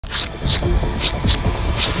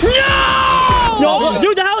No! No,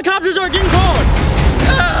 dude, the helicopters are getting called.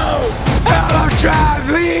 No! Hello,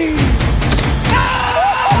 traveling!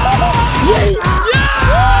 Yeah!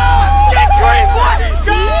 Get green, boys!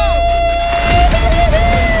 Go!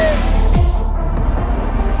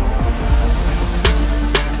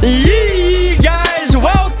 Yee, guys,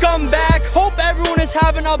 welcome back. Hope everyone is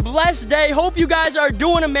having a blessed day. Hope you guys are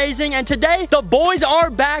doing amazing. And today, the boys are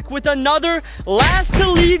back with another last to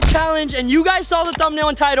leave challenge. And you guys saw the thumbnail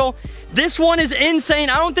and title. This one is insane.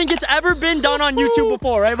 I don't think it's ever been done on YouTube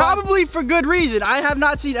before, right, Bob? Probably for good reason. I have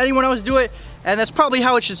not seen anyone else do it, and that's probably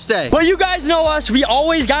how it should stay. But you guys know us, we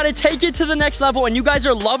always gotta take it to the next level, and you guys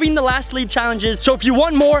are loving the last leave challenges. So if you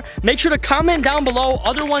want more, make sure to comment down below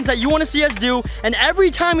other ones that you wanna see us do. And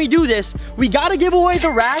every time we do this, we gotta give away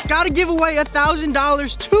the rack. Gotta give away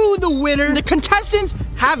 $1,000 to the winner. The contestants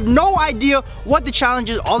have no idea what the challenge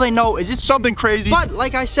is. All they know is it's something crazy. But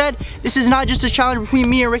like I said, this is not just a challenge between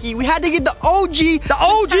me and Ricky. We had to get the OG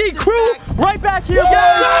crew right back here,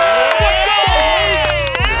 guys.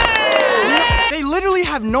 They literally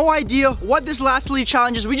have no idea what this last leave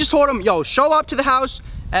challenge is. We just told them, yo, show up to the house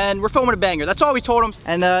and we're filming a banger. That's all we told them,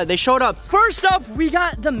 and they showed up. First up, we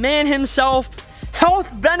got the man himself. Health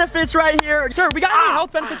benefits right here. Sir, we got any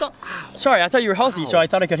health benefits on? Sorry, I thought you were healthy, so I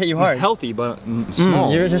thought I could hit you hard. I'm healthy, but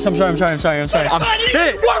small. I'm sorry. I'm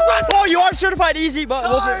hit. Oh, you are certified easy, but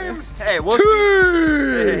hey, we'll see.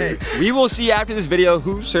 Hey. We will see after this video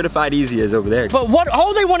who certified easy is over there. But what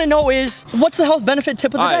all they want to know is, what's the health benefit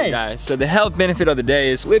tip of the day? Alright, guys, so the health benefit of the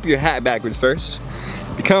day is flip your hat backwards first.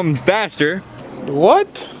 Become faster.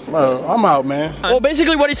 What? I'm out, man. Well,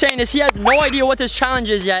 basically what he's saying is he has no idea what this challenge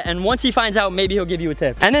is yet, and once he finds out, maybe he'll give you a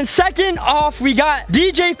tip. And then second off, we got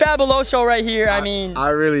DJ Fabuloso right here. I mean, I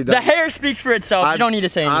really don't. The hair speaks for itself. You don't need to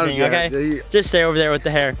say anything, okay? Just stay over there with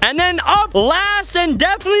the hair. And then up last and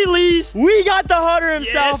definitely least, we got the Hutter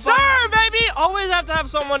himself. Yes, sir, baby. Always have to have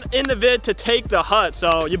someone in the vid to take the hut.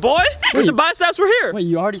 So, your boy, with the biceps, we're here. Wait,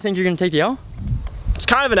 you already think you're gonna take the L? It's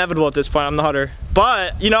kind of inevitable at this point. I'm the Hutter.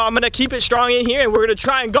 But, you know, I'm gonna keep it strong in here and we're gonna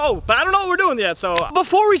try and go. But I don't know what we're doing yet, so.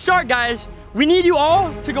 Before we start, guys, we need you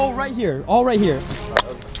all to go right here. All right here.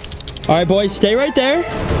 All right, boys, stay right there.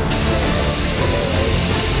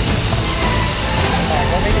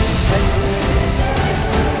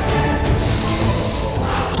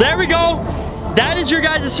 There we go. That is your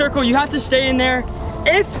guys' circle. You have to stay in there.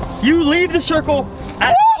 If you leave the circle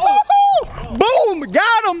at boom,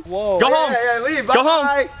 got him. Whoa. Go home. Yeah, leave. Go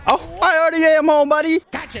home. Oh, I already am home, buddy.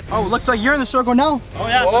 Gotcha. Oh, looks like you're in the circle now. Oh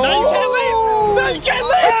yeah, so now you can't leave. Now you can't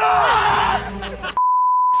leave.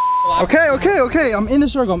 Okay. I'm in the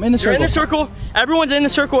circle. You're in the circle. Everyone's in the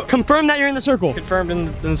circle. Confirm that you're in the circle. Confirmed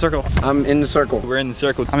in the circle. I'm in the circle. We're in the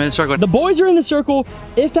circle. I'm in the circle. The boys are in the circle.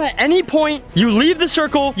 If at any point you leave the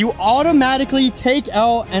circle, you automatically take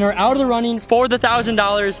L and are out of the running for the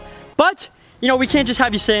 $1,000. But you know, we can't just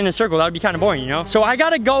have you stay in a circle. That would be kind of boring, you know? So I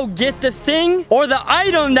gotta go get the thing or the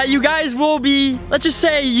item that you guys will be, let's just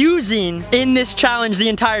say, using in this challenge the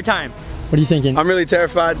entire time. What are you thinking? I'm really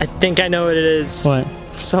terrified. I think I know what it is. What?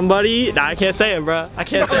 Somebody, nah, I can't say it, bro. I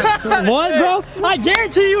can't say it. What, bro? I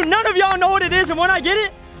guarantee you, none of y'all know what it is, and when I get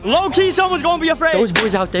it, low-key, someone's gonna be afraid. Those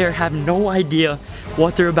boys out there have no idea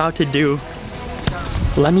what they're about to do.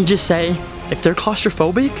 Let me just say, if they're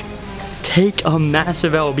claustrophobic, take a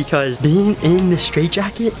massive L, because being in the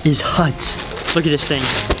straitjacket is huts. Look at this thing.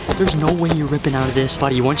 There's no way you're ripping out of this.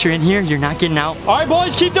 Buddy, once you're in here, you're not getting out. All right,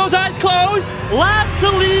 boys, keep those eyes closed. Last to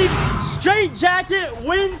leave straitjacket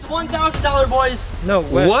wins $1,000, boys. No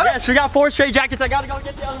way. What? Yes, we got 4 straitjackets. I gotta go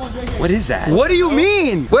get the other ones right here. What is that? What do you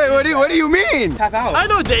mean? Wait, what do you mean? Tap out. I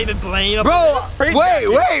know David Blaine. Bro, wait,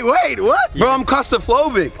 what? Bro, I'm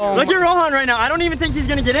claustrophobic. Look at Rohan right now. I don't even think he's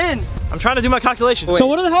gonna get in. I'm trying to do my calculations. So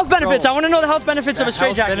what are the health benefits? I want to know the health benefits of a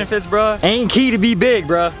straitjacket. Benefits, bro. Ain't key to be big,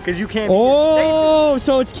 bro, because you can't. Oh,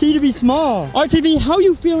 so it's key to be small. RTV, how are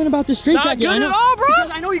you feeling about the straitjacket? Not good at all, bro.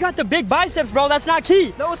 Because I know you got the big biceps, bro. That's not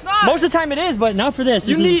key. No, it's not. Most of the time it is, but not for this.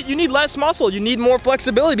 You need less muscle. You need more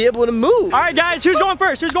flexibility to be able to move. All right, guys, who's going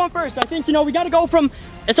first? Who's going first? I think, you know, we got to go from,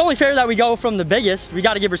 it's only fair that we go from the biggest. We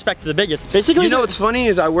got to give respect to the biggest. Basically, You know what's funny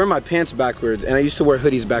is I wear my pants backwards, and I used to wear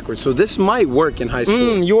hoodies backwards, so this might work in high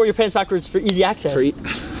school. You wore your pants backwards for easy access.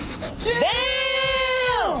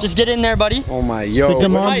 Damn! Just get in there, buddy. Oh my, yo.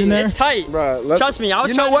 It's tight. It's tight. Bruh, Trust me, I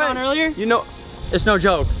was trying it on earlier. You know, it's no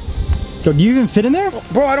joke. So do you even fit in there?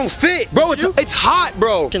 bro, I don't fit. Bro, it's hot,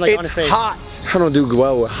 bro. Like, on it's his face. hot. I don't do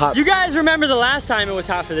well with hot. You guys remember the last time it was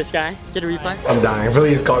hot for this guy? Get a replay? I'm dying.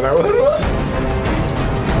 Please call 911.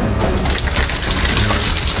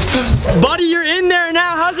 Buddy, you're in there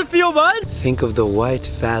now. How's it feel, bud? Think of the White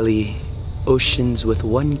Valley oceans with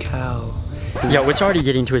one cow. Yo, it's already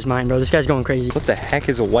getting to his mind, bro. This guy's going crazy. What the heck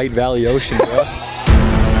is a White Valley Ocean, bro?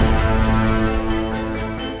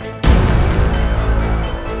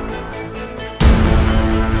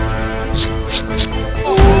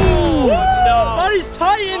 Buddy's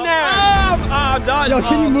tight in there. I'm done. Yo,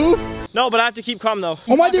 can you move? No, but I have to keep calm though.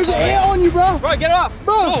 Oh my, there's an ant on you, bro. Bro, get off.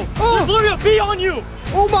 Bro, There's literally a bee on you.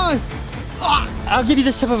 oh my. I'll give you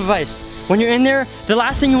this tip of advice. When you're in there, the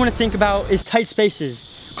last thing you want to think about is tight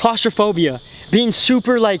spaces, claustrophobia, being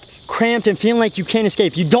super like cramped and feeling like you can't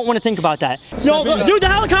escape. You don't want to think about that. Yo, dude, the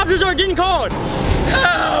helicopters are getting called.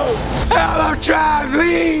 No! Hello, Tribe,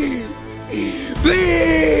 leave!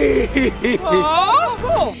 Please!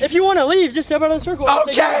 Oh. If you want to leave, just step out of the circle.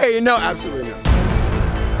 Okay, no, absolutely not.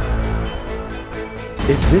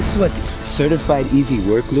 Is this what certified easy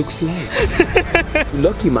work looks like?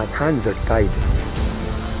 Lucky my hands are tied.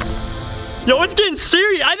 Yo, it's getting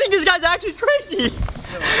serious. I think this guy's actually crazy.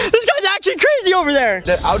 This guy's actually crazy over there.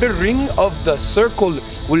 The outer ring of the circle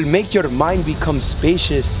will make your mind become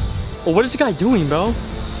spacious. Well, what is the guy doing, bro?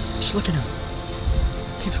 Just look at him.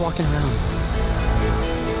 Keeps walking around.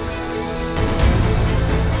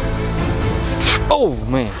 Oh,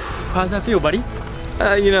 man. How's that feel, buddy?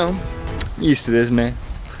 You know, used to this, man.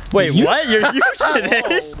 Wait, what? You're used to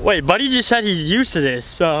this? Wait, buddy just said he's used to this,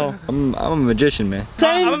 so. I'm a magician, man.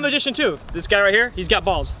 I'm a magician too. This guy right here, he's got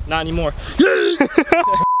balls. Not anymore.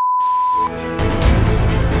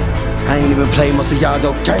 I ain't even playing most of y'all,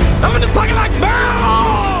 okay? I'm in the pocket like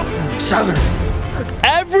boom! Southern.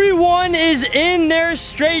 Everyone is in their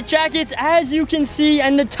straitjackets, as you can see,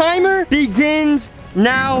 and the timer begins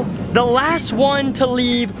now. The last one to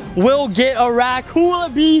leave will get a rack. Who will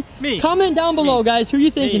it be? Me. Comment down below, guys. Who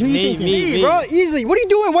you thinking? Me, bro, easily. What are you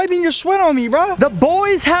doing wiping your sweat on me, bro? The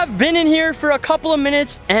boys have been in here for a couple of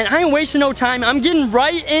minutes, and I ain't wasting no time. I'm getting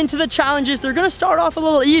right into the challenges. They're gonna start off a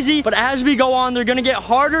little easy, but as we go on, they're gonna get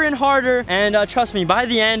harder and harder. And trust me, by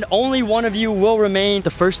the end, only one of you will remain.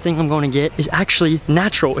 The first thing I'm gonna get is actually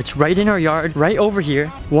natural. It's right in our yard, right over here.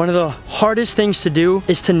 One of the hardest things to do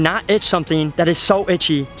is to not itch something that is so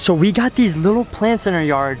itchy. So we got these little plants in our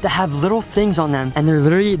yard that have little things on them, and they're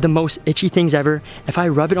literally the most itchy things ever. If I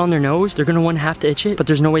rub it on their nose, they're gonna have to itch it, but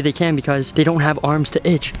there's no way they can because they don't have arms to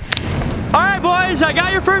itch. All right, boys, I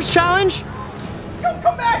got your first challenge.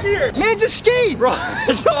 Come back here. Man's a skate. Bro,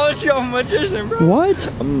 I told you I'm a magician, bro. What?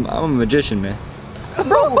 I'm a magician, man.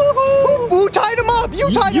 Bro, who tied him up?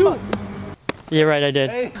 You tied him up. Yeah, right, I did.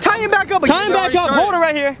 Hey, tie him back up again. Tie him back up, hold it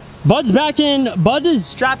right here. Bud's back in, Bud is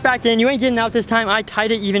strapped back in. You ain't getting out this time. I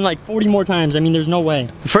tied it even like 40 more times. I mean, there's no way.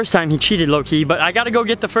 The first time he cheated low-key, but I gotta go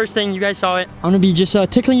get the first thing. You guys saw it. I'm gonna be just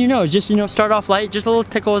tickling your nose. Just, you know, start off light. Just a little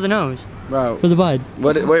tickle of the nose. Bro. For the Bud.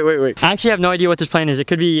 What? Wait. I actually have no idea what this plan is. It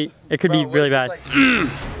could be really bad. Like,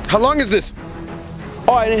 how long is this?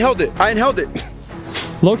 Oh, I inhaled it.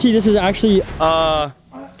 Low-key, this is actually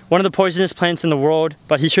one of the poisonous plants in the world,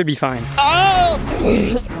 but he should be fine. Oh!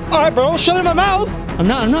 All right, bro, shove it in my mouth. I'm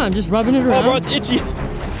not, I'm just rubbing it around. Oh, bro, it's itchy.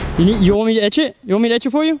 You want me to itch it? You want me to itch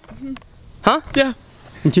it for you? Huh? Yeah.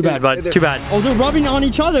 Too bad, bud, too bad. Oh, they're rubbing on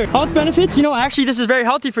each other. Health benefits, you know, actually this is very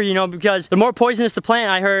healthy for you, you know, because the more poisonous the plant,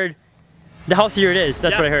 I heard, the healthier it is.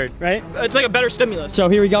 That's what I heard, right? It's like a better stimulus. So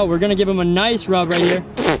here we go. We're gonna give him a nice rub right here.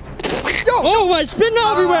 Oh, my spitting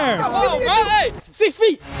everywhere. Oh, hey, 6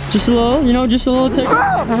 feet. Just a little, you know, just a little tickle.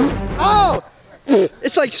 Oh!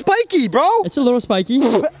 It's like spiky, bro. It's a little spiky.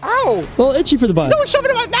 Ow! A little itchy for the Bud. Don't shove it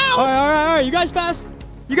in my mouth. All right. You guys passed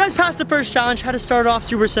the first challenge. Had to start off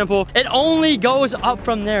super simple. It only goes up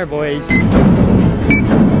from there, boys.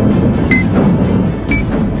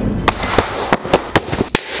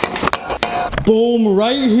 Boom,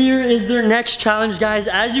 right here is their next challenge, guys.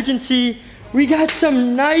 As you can see, we got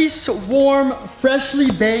some nice, warm,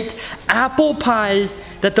 freshly baked apple pies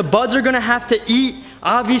that the Buds are gonna have to eat,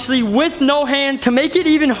 obviously with no hands. To make it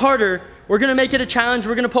even harder, we're gonna make it a challenge.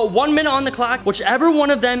 We're gonna put 1 minute on the clock. Whichever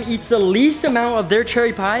one of them eats the least amount of their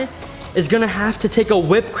cherry pie is gonna have to take a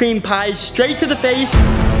whipped cream pie straight to the face.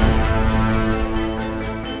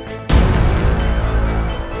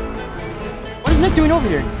 What is Nick doing over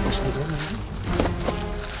here?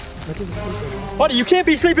 Buddy, you can't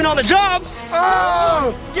be sleeping on the job.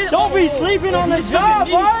 Oh! Don't be sleeping on the job,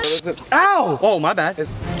 bud. Ow! Oh, my bad.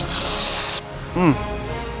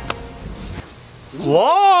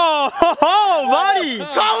 Whoa, buddy!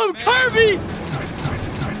 Call him Kirby!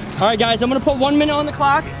 All right, guys, I'm gonna put 1 minute on the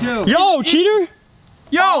clock. Yo, cheater!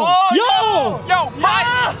 Yo! I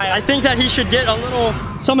think that he should get a little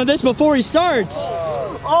some of this before he starts.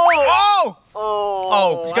 Oh,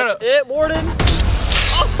 you gotta it, Warden.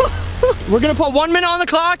 We're gonna put 1 minute on the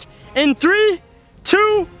clock in 3,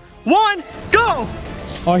 2, 1, go!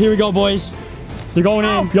 Oh, here we go, boys. They're going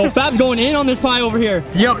in. Yo, Fab's going in on this pie over here.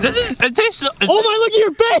 Yo, it tastes. Oh my, look at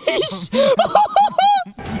your face!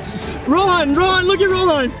 Rohan, look at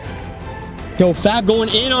Rohan. Yo, Fab going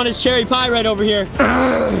in on his cherry pie right over here.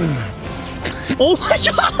 Oh my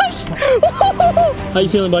gosh! How you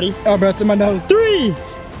feeling, buddy? Oh, bro, it's in my nose. 3,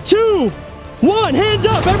 2, 1, hands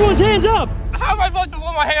up! Everyone's hands up! How am I supposed to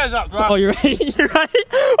put my hands up, bro? Oh, you're right. You're right.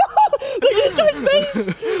 Look at this guy's face.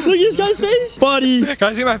 Look at this guy's face, buddy. Can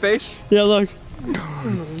I see my face? Yeah, look.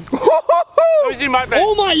 Let me see my face.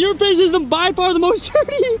 Oh my, your face is by far the most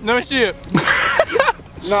dirty. Let me see it.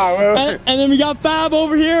 Nah, and then we got Fab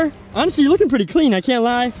over here. Honestly, you're looking pretty clean, I can't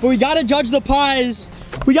lie. But we gotta judge the pies.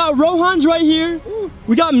 We got Rohan's right here.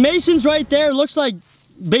 We got Mason's right there. Looks like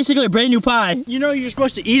basically a brand new pie. You know you're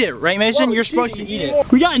supposed to eat it, right, Mason? Whoa, you're supposed to eat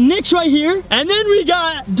it. We got Nick's right here. And then we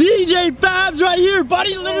got DJ Fab's right here.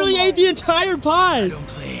 Buddy literally ate the entire pie. I don't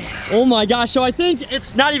play. Oh my gosh, so I think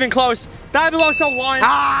it's not even close. Fabulous won.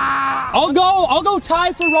 I'll go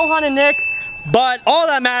tie for Rohan and Nick. But all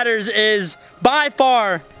that matters is by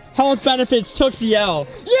far Health Benefits took the L.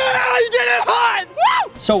 Yeah, you did it hot!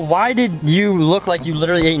 Woo! So why did you look like you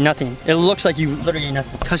literally ate nothing? It looks like you literally ate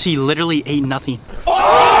nothing. Because he literally ate nothing.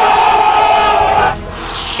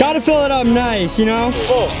 Gotta fill it up nice, you know?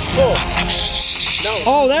 No.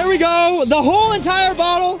 Oh, there we go. The whole entire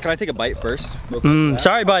bottle. Can I take a bite first?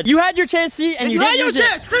 Sorry, bud. You had your chance to eat and you didn't use it.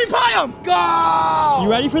 Chance. Cream pie him. Go! You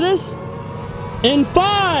ready for this? In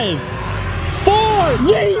 5, 4,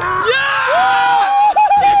 yeet! Yeah!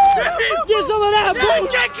 Get some of that, boy.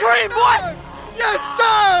 Get cream, boy! Yes,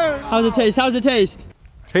 sir! How's it taste? How's it taste?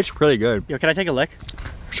 Tastes really good. Yo, can I take a lick?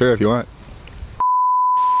 Sure, if you want.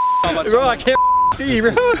 Bro, I can't see,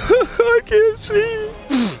 bro. I can't see.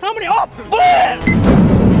 How many? Oh,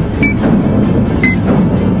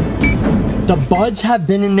 The buds have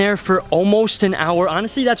been in there for almost an hour.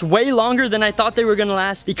 Honestly, that's way longer than I thought they were gonna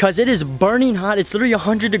last because it is burning hot. It's literally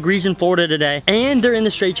 100 degrees in Florida today. And they're in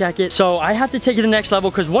the straitjacket. So I have to take it to the next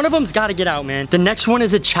level because one of them's gotta get out, man. The next one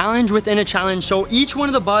is a challenge within a challenge. So each one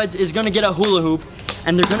of the buds is gonna get a hula hoop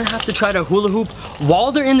and they're gonna have to try to hula hoop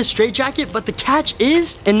while they're in the straitjacket. But the catch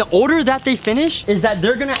is, in the order that they finish, is that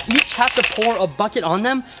they're gonna each have to pour a bucket on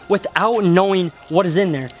them without knowing what is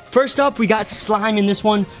in there. First up, we got slime in this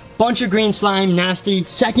one. Bunch of green slime, nasty.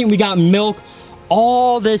 Second, we got milk.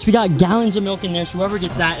 All this, we got gallons of milk in there, so whoever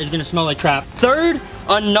gets that is gonna smell like crap. Third,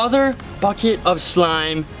 another bucket of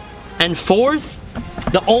slime. And fourth,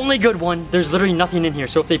 the only good one, there's literally nothing in here.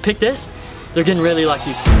 So if they pick this, they're getting really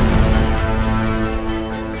lucky.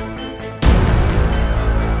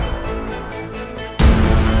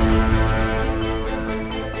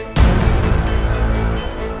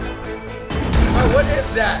 what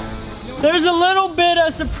is that? There's a little bit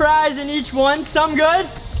of surprise in each one. Some good,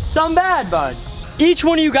 some bad, bud. Each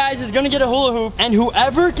one of you guys is gonna get a hula hoop, and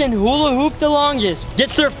whoever can hula hoop the longest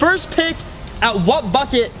gets their first pick at what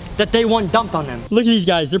bucket that they want dumped on them. Look at these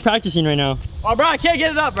guys, they're practicing right now. Oh, bro, I can't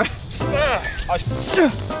get it up, bro.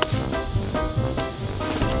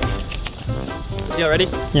 You ready?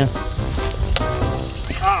 Yeah.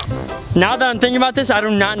 Now that I'm thinking about this, I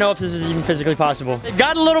do not know if this is even physically possible. They've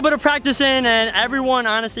got a little bit of practice in, and everyone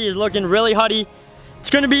honestly is looking really huddy. It's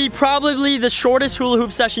gonna be probably the shortest hula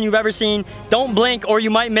hoop session you've ever seen. Don't blink or you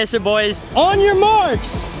might miss it, boys. On your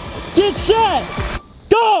marks, get set,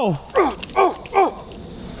 go!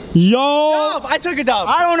 Yo! I took a dub.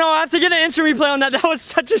 I don't know, I have to get an instant replay on that. That was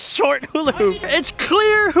such a short hula hoop. It's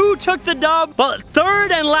clear who took the dub, but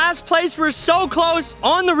third and last place were so close.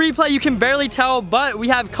 On the replay, you can barely tell, but we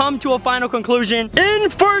have come to a final conclusion. In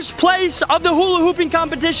first place of the hula hooping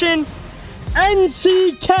competition,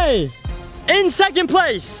 NCK. In second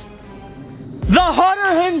place, the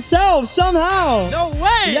Hutter himself, somehow. No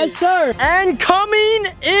way. Yes, sir. And coming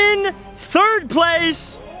in third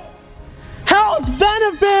place, Health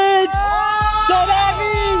Benefits. So that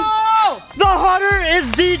means the Hutter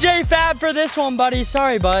is DJ Fab for this one, buddy.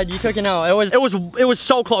 Sorry, bud, you took it out. It was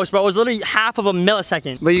so close, bro. It was literally half of a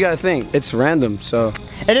millisecond. But you gotta think, it's random, so.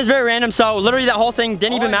 It is very random, so literally that whole thing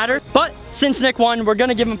didn't even matter. But since Nick won, we're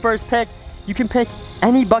gonna give him first pick. You can pick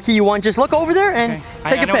any bucket you want. Just look over there and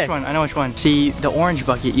take a pick. I know which one. See, the orange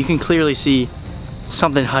bucket, you can clearly see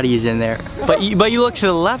something huddy is in there. But you look to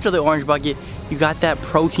the left of the orange bucket, you got that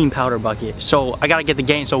protein powder bucket. So I gotta get the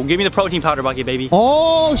game. So give me the protein powder bucket, baby.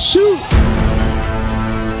 Oh, shoot.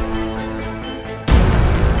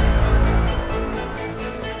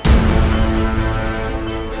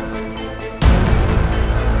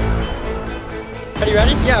 Are you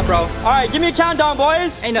ready? Yeah, bro. All right, give me a countdown,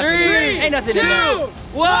 boys. Ain't nothing in there. Ain't nothing in there. 2,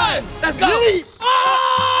 1, let's go.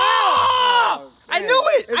 Oh! I knew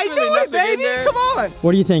it! I knew it, baby! Come on!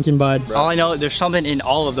 What are you thinking, bud? All I know, there's something in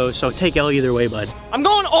all of those, so take L either way, bud. I'm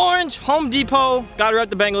going orange, Home Depot. Gotta rep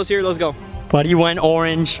the Bengals here, let's go. Buddy went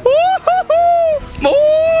orange.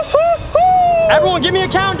 Everyone, give me a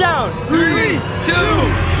countdown. 3, 2, 1.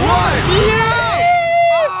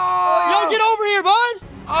 Yeah! Yo, get over here, bud.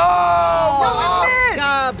 Oh!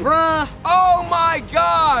 God, bruh. Oh my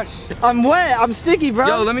gosh! I'm wet. I'm sticky, bro.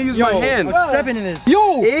 Yo, let me use my hands. I'm stepping in this.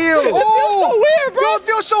 Yo! Ew! Oh, weird, bro. It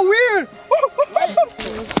feels so weird.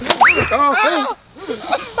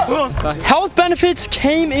 Health benefits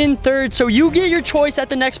came in third, so you get your choice at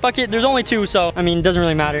the next bucket. There's only 2, so, I mean, it doesn't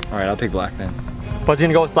really matter. All right, I'll pick black then. Bud's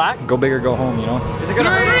gonna go with black? Go big or go home, you know? Is it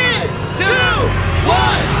gonna 3, 2,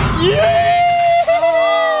 1. Yeah!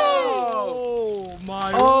 Oh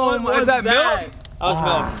my! Oh, is that milk? That was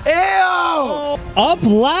milk. Ew! Up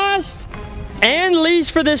last and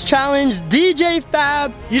least for this challenge, DJ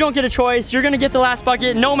Fab. You don't get a choice. You're gonna get the last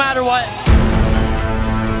bucket no matter what.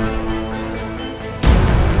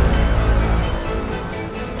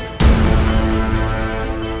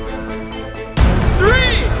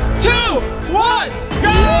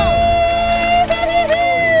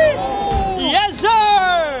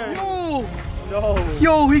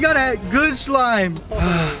 Yo, he got a good slime.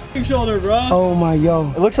 Big shoulder, bro. Oh my, yo.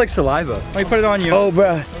 It looks like saliva. Let me put it on you. Oh,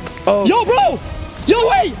 bro. Oh. Yo, bro. Yo,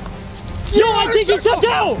 wait. Yo, I think he stepped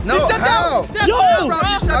out. No, stepped out. Yo,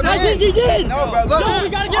 I think he did. No, bro. Look. Yo, we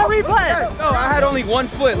gotta get a replay. No, I had only 1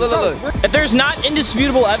 foot. Look, look, look. If there's not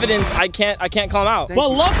indisputable evidence, I can't call him out.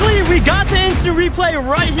 Well, luckily we got the instant replay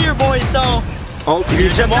right here, boys. So. Oh, he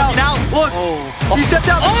stepped out. Look. He stepped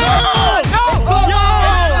out. Oh!